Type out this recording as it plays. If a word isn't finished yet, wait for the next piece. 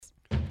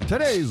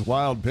Today's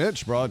Wild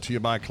Pitch brought to you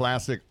by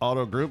Classic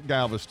Auto Group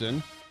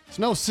Galveston. It's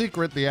no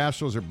secret the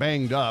Astros are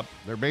banged up.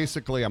 They're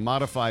basically a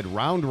modified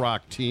Round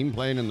Rock team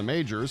playing in the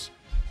majors,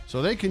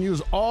 so they can use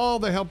all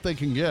the help they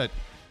can get.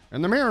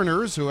 And the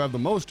Mariners, who have the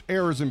most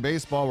errors in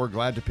baseball, were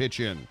glad to pitch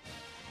in.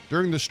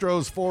 During the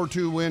Astros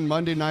 4-2 win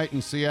Monday night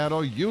in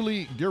Seattle,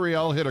 Yuli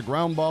Gurriel hit a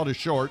ground ball to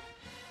short.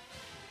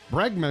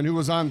 Bregman, who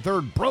was on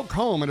third, broke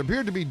home and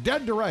appeared to be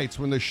dead to rights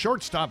when the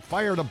shortstop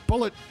fired a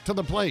bullet to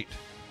the plate.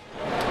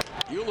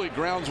 Yuli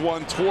grounds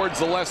one towards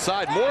the left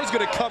side. Moore's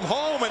going to come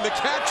home, and the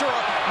catcher,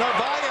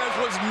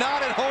 Narvaez, was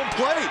not at home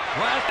plate.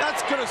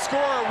 That's going to score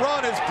a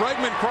run as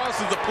Bregman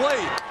crosses the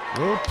plate.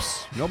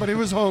 Oops, nobody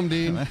was home,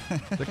 Dean.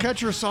 The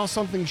catcher saw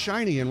something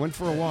shiny and went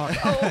for a walk.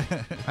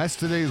 That's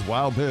today's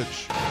Wild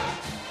Pitch.